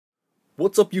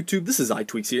What's up YouTube, this is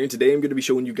iTweaks here, and today I'm going to be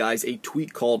showing you guys a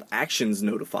tweak called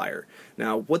ActionsNotifier.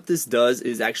 Now what this does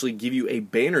is actually give you a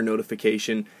banner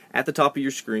notification at the top of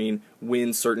your screen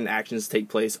when certain actions take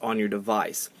place on your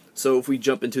device. So if we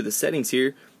jump into the settings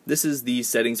here, this is the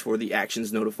settings for the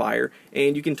ActionsNotifier,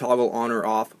 and you can toggle on or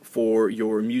off for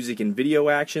your music and video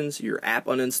actions, your app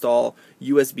uninstall,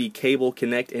 USB cable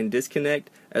connect and disconnect,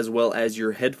 as well as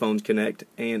your headphones connect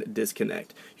and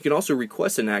disconnect. You can also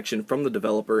request an action from the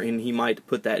developer, and he might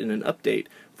put that in an update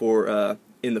for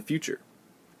in the future.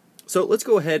 So let's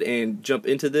go ahead and jump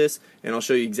into this, and I'll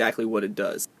show you exactly what it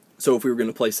does. So if we were going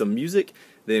to play some music,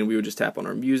 then we would just tap on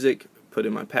our music, put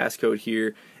in my passcode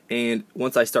here, and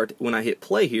when I hit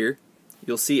play here,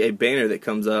 you'll see a banner that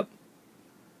comes up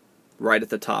right at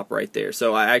the top right there.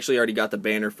 So I actually already got the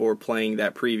banner for playing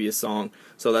that previous song,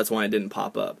 so that's why it didn't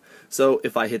pop up. So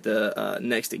if I hit the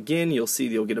next again, you'll see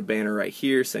you'll get a banner right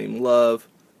here saying love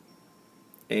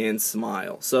and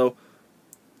smile. So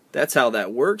that's how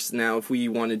that works. Now if we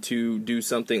wanted to do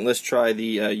something, let's try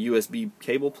the USB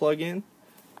cable plug-in.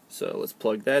 So let's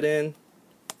plug that in.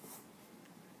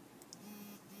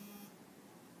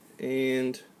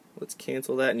 And let's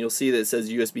cancel that, and you'll see that it says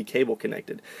USB cable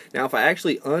connected. Now if I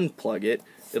actually unplug it,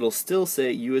 it'll still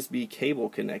say USB cable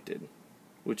connected,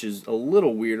 which is a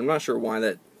little weird. I'm not sure why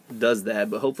that does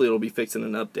that, but hopefully it'll be fixed in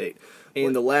an update.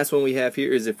 And the last one we have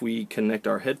here is if we connect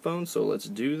our headphones, so let's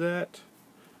do that.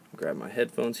 Grab my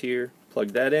headphones here, plug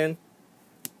that in.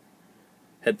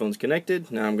 Headphones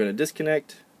connected. Now I'm going to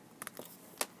disconnect.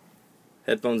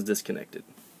 Headphones disconnected.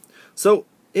 So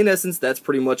in essence, that's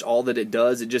pretty much all that it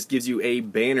does. It just gives you a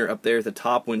banner up there at the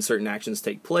top when certain actions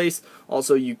take place.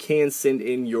 Also, you can send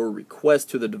in your request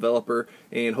to the developer,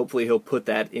 and hopefully he'll put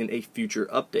that in a future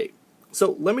update.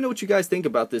 So let me know what you guys think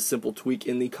about this simple tweak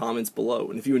in the comments below.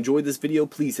 And if you enjoyed this video,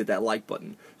 please hit that like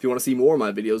button. If you want to see more of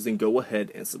my videos, then go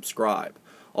ahead and subscribe.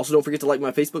 Also, don't forget to like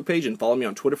my Facebook page and follow me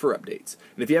on Twitter for updates.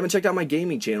 And if you haven't checked out my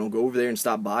gaming channel, go over there and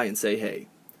stop by and say hey.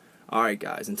 Alright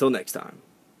guys, until next time.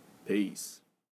 Peace.